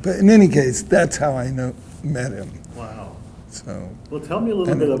of thing. But in any case, that's how I met him. Wow. So. Well, tell me a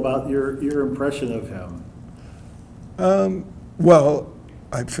little bit about your impression of him. Well,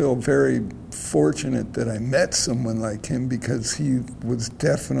 I feel very fortunate that I met someone like him, because he was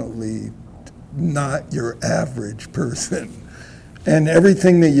definitely not your average person. And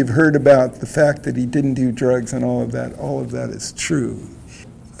everything that you've heard about the fact that he didn't do drugs and all of that is true.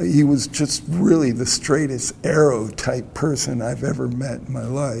 He was just really the straightest arrow type person I've ever met in my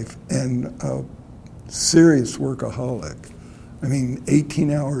life, and a serious workaholic. I mean,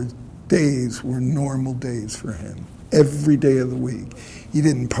 18-hour days were normal days for him, every day of the week. He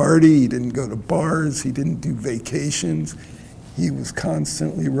didn't party, he didn't go to bars, he didn't do vacations. He was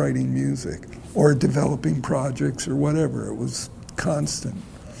constantly writing music or developing projects or whatever. It was constant.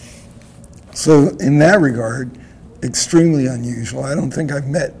 So in that regard, extremely unusual. I don't think I've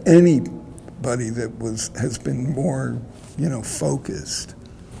met anybody that has been more, focused.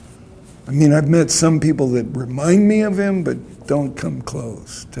 I mean, I've met some people that remind me of him, but don't come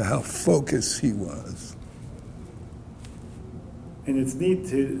close to how focused he was. And it's neat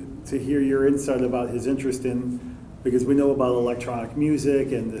to hear your insight about his interest in, because we know about electronic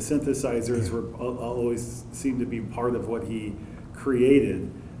music and the synthesizers were always seem to be part of what he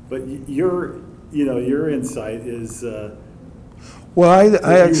created. But your insight is. Well, I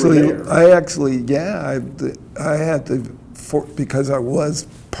had because I was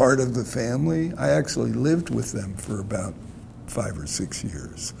part of the family. I actually lived with them for about 5 or 6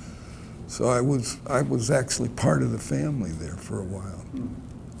 years. So I was actually part of the family there for a while.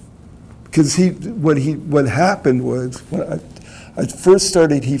 Because what happened was when I first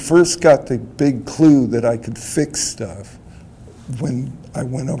started, he first got the big clue that I could fix stuff when I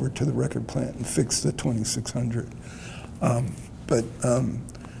went over to the record plant and fixed the 2600.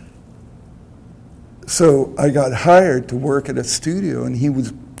 So I got hired to work at a studio, and he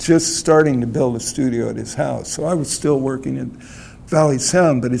was just starting to build a studio at his house. So I was still working at Valley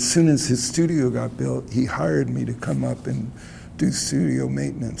Sound, but as soon as his studio got built, he hired me to come up and do studio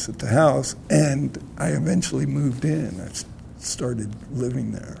maintenance at the house, and I eventually moved in. I started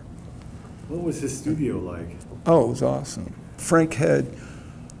living there. What was his studio like? Oh, it was awesome. Frank had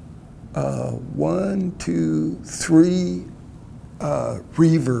 1, 2, 3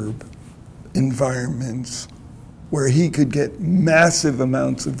 reverb environments where he could get massive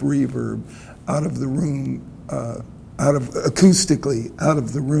amounts of reverb out of the room, acoustically out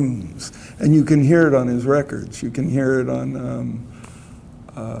of the rooms. And you can hear it on his records. You can hear it on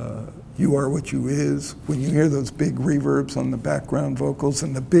You Are What You Is. When you hear those big reverbs on the background vocals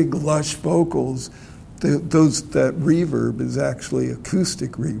and the big lush vocals, that reverb is actually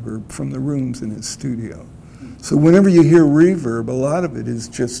acoustic reverb from the rooms in his studio. So whenever you hear reverb, a lot of it is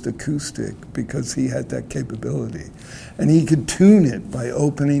just acoustic because he had that capability. And he could tune it by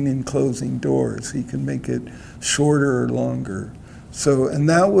opening and closing doors. He could make it shorter or longer. So, and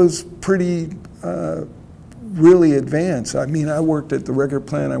that was pretty, really advanced. I mean, I worked at the record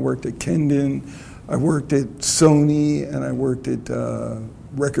plant, I worked at Kendon, I worked at Sony, and I worked at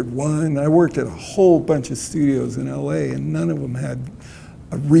Record One. I worked at a whole bunch of studios in LA, and none of them had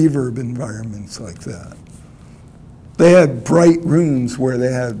reverb environments like that. They had bright rooms where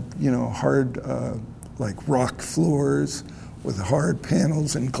they had, hard, like rock floors with hard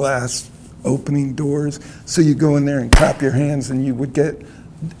panels and glass opening doors. So you go in there and clap your hands and you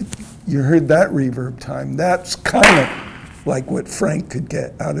heard that reverb time. That's kind of like what Frank could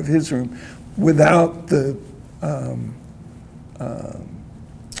get out of his room without the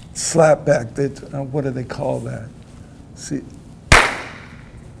slapback what do they call that? See,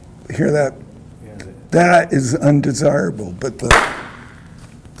 hear that? That is undesirable, but the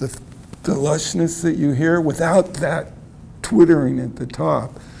lushness that you hear without that twittering at the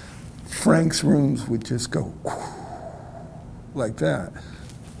top, Frank's rooms would just go like that.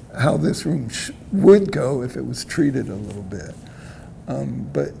 How this room would go if it was treated a little bit.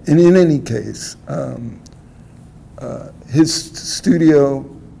 But in any case, his studio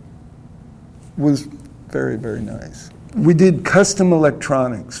was very, very nice. We did custom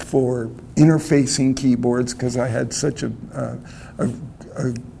electronics for interfacing keyboards because I had such a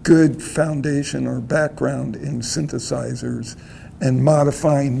good foundation or background in synthesizers and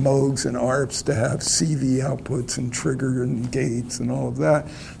modifying Moogs and ARPs to have CV outputs and trigger and gates and all of that.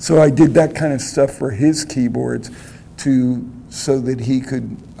 So I did that kind of stuff for his keyboards so that he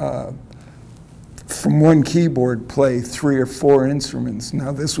could, from one keyboard, play 3 or 4 instruments.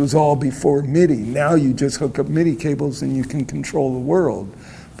 Now this was all before MIDI. Now you just hook up MIDI cables and you can control the world.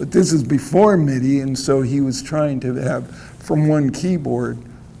 But this is before MIDI, and so he was trying to have, from one keyboard,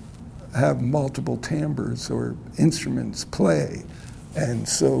 have multiple timbres or instruments play. And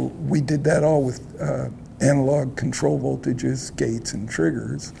so we did that all with analog control voltages, gates, and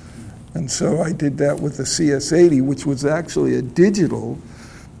triggers. And so I did that with the CS80, which was actually a digital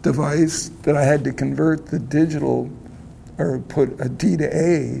device that I had to convert the digital, or put a D to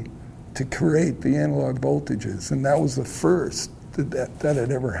A to create the analog voltages. And that was the first that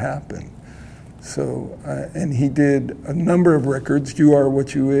had ever happened. So, and he did a number of records, You Are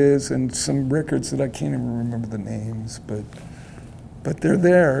What You Is, and some records that I can't even remember the names, but they're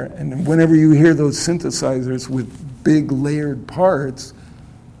there. And whenever you hear those synthesizers with big layered parts,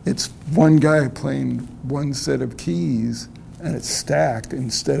 it's one guy playing one set of keys, and it's stacked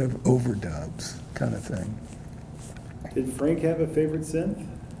instead of overdubs kind of thing. Did Frank have a favorite synth?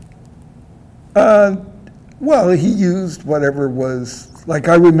 Well, he used whatever was, like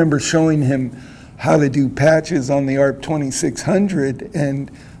I remember showing him how to do patches on the ARP 2600,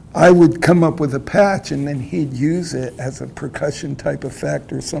 and I would come up with a patch and then he'd use it as a percussion type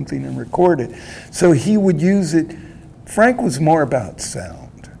effect or something and record it. So he would use it. Frank was more about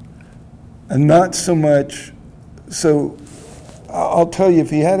sound and not so much, so I'll tell you, if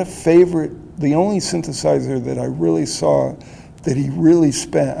he had a favorite, the only synthesizer that I really saw that he really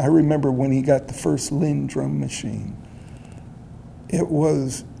spent, I remember when he got the first Linn drum machine. It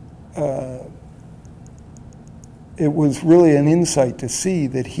was really an insight to see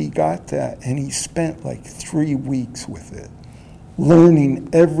that he got that, and he spent like 3 weeks with it, learning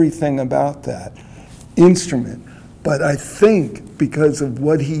everything about that instrument. But I think because of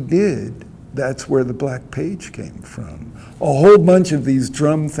what he did, that's where the Black Page came from. A whole bunch of these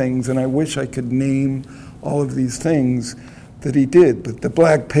drum things, and I wish I could name all of these things that he did, but the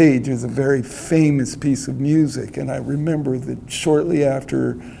Black Page is a very famous piece of music, and I remember that shortly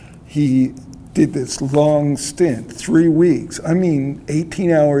after he did this long stint, 3 weeks,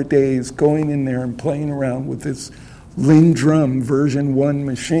 18-hour days, going in there and playing around with this Linn drum version 1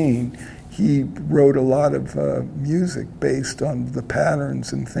 machine, he wrote a lot of music based on the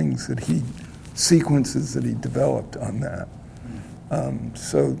patterns and things that sequences that he developed on that.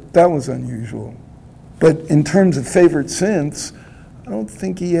 So that was unusual. But in terms of favorite synths, I don't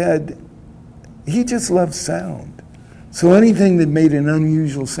think he just loved sound. So anything that made an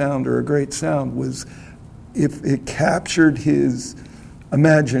unusual sound or a great sound was, if it captured his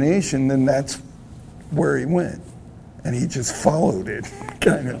imagination, then that's where he went. And he just followed it,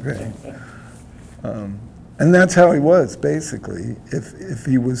 kind of thing. And that's how he was, basically. If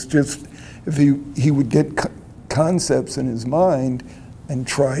he was just, if he would get concepts in his mind and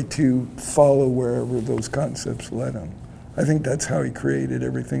try to follow wherever those concepts led him. I think that's how he created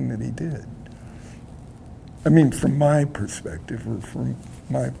everything that he did. From my perspective, or from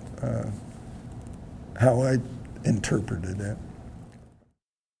my how I interpreted it.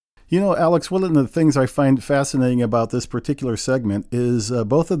 You know, Alex, one of the things I find fascinating about this particular segment is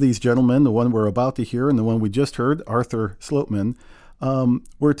both of these gentlemen, the one we're about to hear and the one we just heard, Arthur Slootman,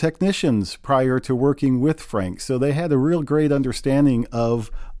 were technicians prior to working with Frank. So they had a real great understanding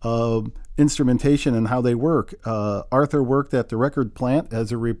of instrumentation and how they work. Arthur worked at the record plant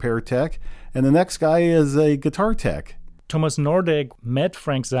as a repair tech, and the next guy is a guitar tech. Thomas Nordegg met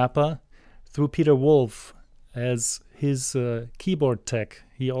Frank Zappa through Peter Wolf as his keyboard tech.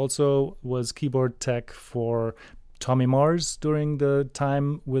 He also was keyboard tech for Tommy Mars during the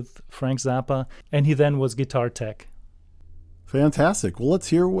time with Frank Zappa, and he then was guitar tech. Fantastic. Well, let's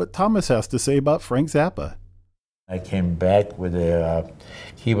hear what Thomas has to say about Frank Zappa. I came back with a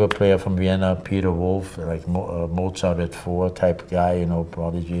keyboard player from Vienna, Peter Wolf, like Mozart at 4 type guy,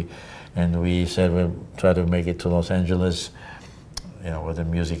 prodigy. And we said we'll try to make it to Los Angeles, where the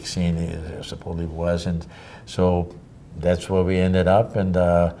music scene supposedly was. And so that's where we ended up. And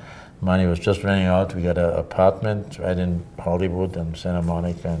money was just running out. We got an apartment right in Hollywood and Santa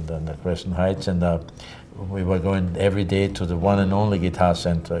Monica and the Crescent Heights. And we were going every day to the one and only Guitar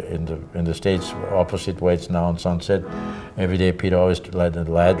Center in the States, opposite where it's now on Sunset. Every day, Peter always had the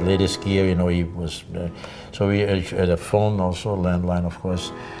latest gear. He was. So we had a phone also, landline, of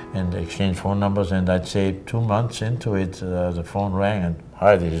course, and exchanged phone numbers. And I'd say 2 months into it, the phone rang, and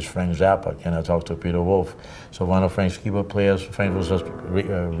hi, this is Frank Zappa. Can I talk to Peter Wolf? So one of Frank's keyboard players, Frank was just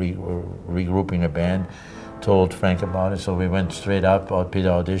regrouping a band, told Frank about it. So we went straight up. Peter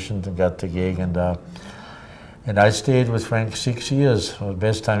auditioned and got the gig, and I stayed with Frank 6 years. The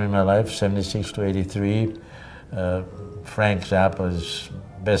best time in my life, 76 to 83. Frank Zappa's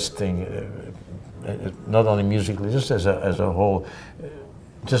best thing, not only musically, just as a whole.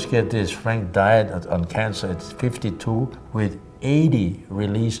 Just get this, Frank died on cancer at 52 with 80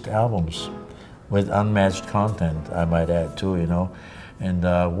 released albums with unmatched content, I might add too, And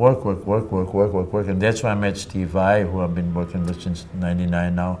work. And that's why I met Steve Vai, who I've been working with since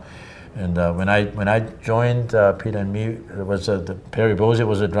 '99 now. And when I joined Peter and me, it was Perry Bozia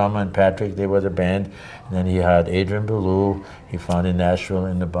was a drummer and Patrick, they were the band. And then he had Adrian Belew, he found in Nashville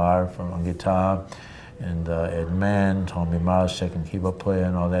in the bar on guitar, and Ed Mann, Tommy Mars, second keyboard player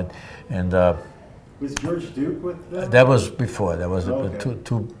and all that. And was George Duke with them? That was before. That was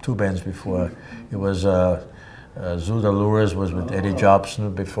two bands before. It was Zuda Lures was with Eddie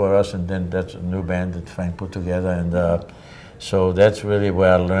Jobson before us, and then that's a new band that Frank put together. And so that's really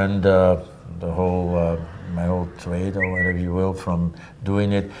where I learned the whole my whole trade, or whatever you will, from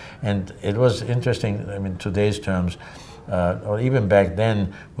doing it. And it was interesting. Today's terms, or even back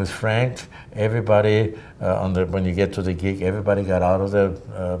then with Frank, everybody when you get to the gig, everybody got out of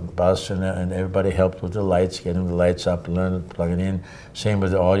the bus and everybody helped with the lights, getting the lights up, learning, plugging in. Same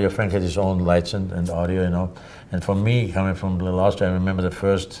with the audio. Frank had his own lights and audio, you know. And for me, coming from Little Austria, I remember the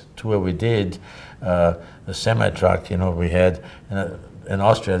first tour we did, the semi-truck, you know, we had. In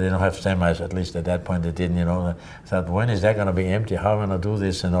Austria, they don't have semis, at least at that point they didn't, you know. I thought, when is that going to be empty? How am I going to do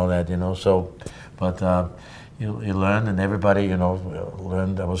this and all that, you know? So, but you learn, and everybody, you know,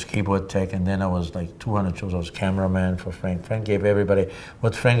 learned. I was keyboard tech, and then I was like 200 shows. I was cameraman for Frank. Frank gave everybody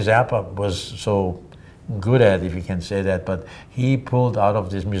what Frank Zappa was so good at, if you can say that. But he pulled out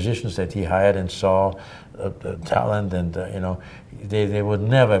of these musicians that he hired and saw talent, and you know, they would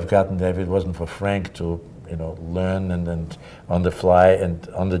never have gotten there if it wasn't for Frank to, you know, learn and on the fly and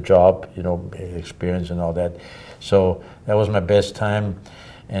on the job, you know, experience and all that. So that was my best time.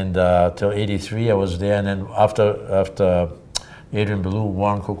 And till '83, I was there. And then after Adrian Belew,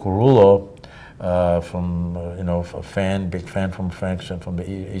 Warren Cucurulo, from you know, big fan from Frank, from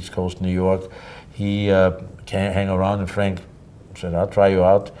the East Coast, New York, he can hang around. And Frank said, "I'll try you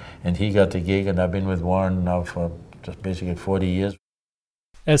out." And he got the gig. And I've been with Warren now for just basically 40 years.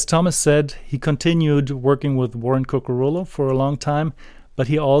 As Thomas said, he continued working with Warren Cucurulo for a long time, but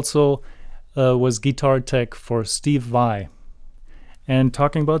he also was guitar tech for Steve Vai. And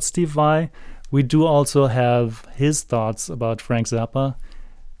talking about Steve Vai, we do also have his thoughts about Frank Zappa.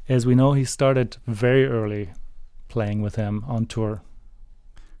 As we know, he started very early playing with him on tour.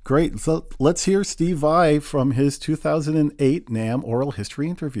 Great. So let's hear Steve Vai from his 2008 NAMM Oral History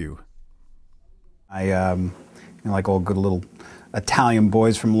interview. Like all good little Italian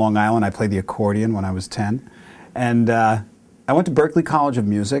boys from Long Island, I played the accordion when I was 10. And I went to Berklee College of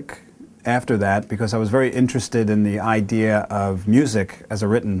Music after that because I was very interested in the idea of music as a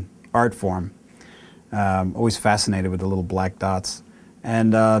written art form. Always fascinated with the little black dots.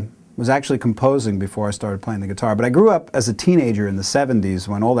 And was actually composing before I started playing the guitar. But I grew up as a teenager in the 70s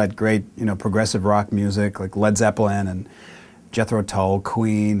when all that great, you know, progressive rock music like Led Zeppelin and Jethro Tull,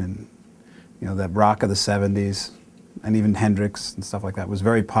 Queen, and, you know, that rock of the 70s, and even Hendrix and stuff like that was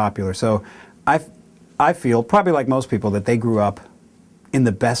very popular. So I feel, probably like most people, that they grew up in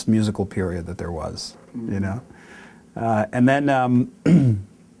the best musical period that there was, you know. And then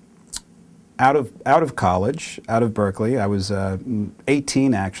out of college, out of Berklee, I was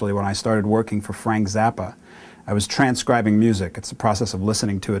 18 actually when I started working for Frank Zappa. I was transcribing music. It's the process of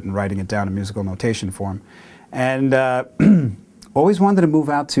listening to it and writing it down in musical notation form. And always wanted to move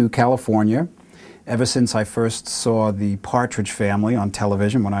out to California ever since I first saw the Partridge Family on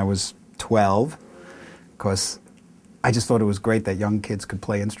television when I was 12, because I just thought it was great that young kids could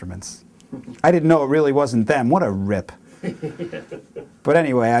play instruments. I didn't know it really wasn't them. What a rip. But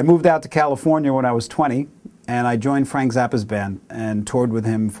anyway, I moved out to California when I was 20, and I joined Frank Zappa's band and toured with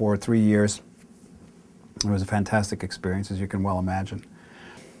him for 3 years. It was a fantastic experience, as you can well imagine.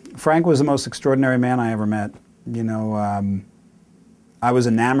 Frank was the most extraordinary man I ever met. You know, I was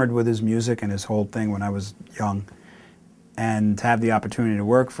enamored with his music and his whole thing when I was young. And to have the opportunity to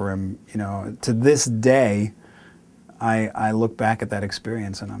work for him, you know, to this day, I look back at that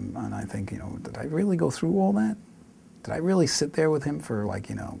experience and I think, you know, did I really go through all that? Did I really sit there with him for, like,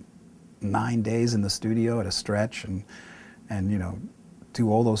 you know, 9 days in the studio at a stretch and you know,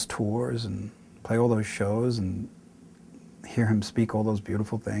 do all those tours and play all those shows and hear him speak all those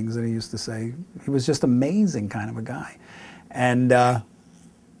beautiful things that he used to say? He was just amazing kind of a guy. And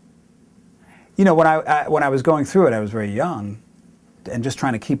you know, when I was going through it, I was very young and just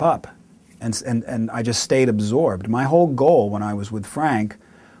trying to keep up. And I just stayed absorbed. My whole goal when I was with Frank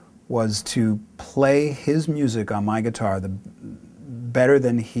was to play his music on my guitar better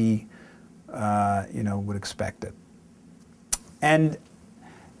than he, you know, would expect it. And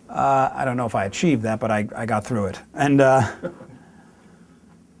I don't know if I achieved that, but I got through it. And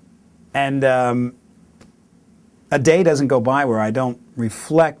a day doesn't go by where I don't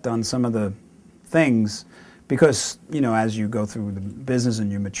reflect on some of the things, because, you know, as you go through the business and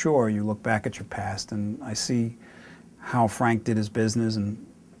you mature, you look back at your past, and I see how Frank did his business and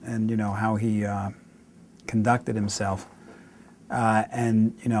you know, how he conducted himself.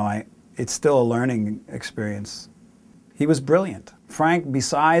 And, you know, it's still a learning experience. He was brilliant. Frank,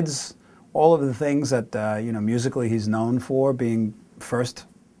 besides all of the things that, you know, musically he's known for, being first,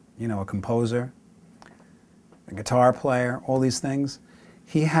 you know, a composer, a guitar player, all these things,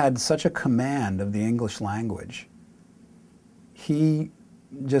 he had such a command of the English language. He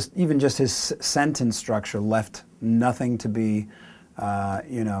even just his sentence structure left nothing to be,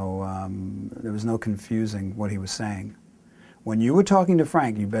 you know, there was no confusing what he was saying. When you were talking to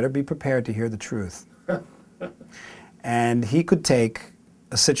Frank, you better be prepared to hear the truth. And he could take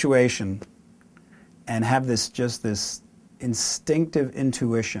a situation and have this instinctive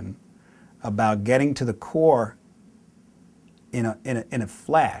intuition about getting to the core in a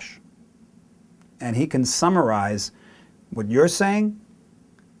flash. And he can summarize what you're saying,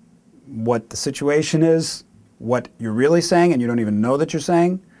 what the situation is, what you're really saying, and you don't even know that you're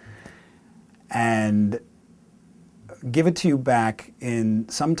saying, and give it to you back in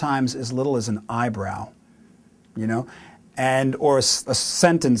sometimes as little as an eyebrow, and or a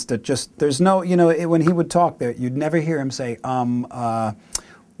sentence that just, there's no, when he would talk there, you'd never hear him say, or,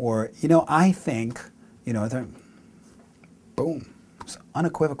 I think, boom, it's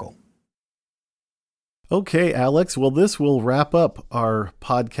unequivocal. Okay, Alex. Well, this will wrap up our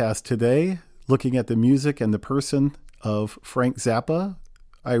podcast today, looking at the music and the person of Frank Zappa.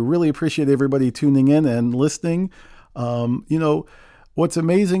 I really appreciate everybody tuning in and listening. What's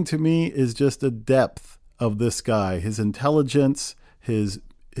amazing to me is just the depth of this guy, his intelligence, his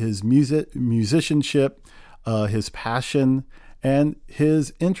musicianship, his passion, and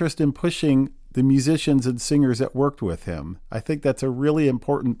his interest in pushing the musicians and singers that worked with him. I think that's a really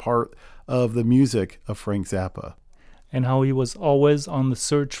important part of the music of Frank Zappa. And how he was always on the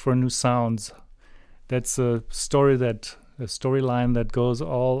search for new sounds. That's a storyline that goes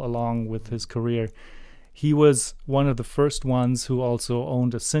all along with his career. He was one of the first ones who also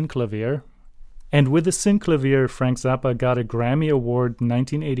owned a synclavier. And with the synclavier, Frank Zappa got a Grammy Award in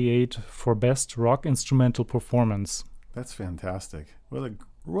 1988 for Best Rock Instrumental Performance. That's fantastic.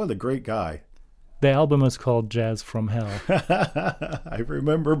 What a great guy. The album is called Jazz from Hell. I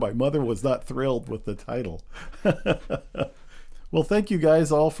remember my mother was not thrilled with the title. Well, thank you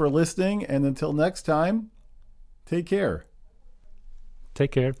guys all for listening, and until next time, take care.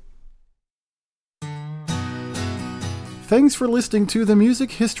 Take care. Thanks for listening to the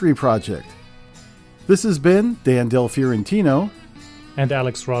Music History Project. This has been Dan Del Fiorentino and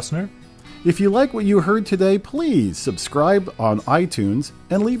Alex Rossner. If you like what you heard today, please subscribe on iTunes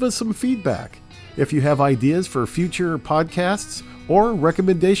and leave us some feedback. If you have ideas for future podcasts or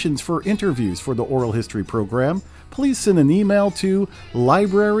recommendations for interviews for the Oral History Program, please send an email to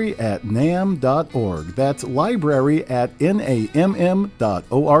library@nam.org. That's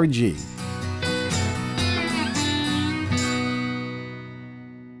library@namm.org.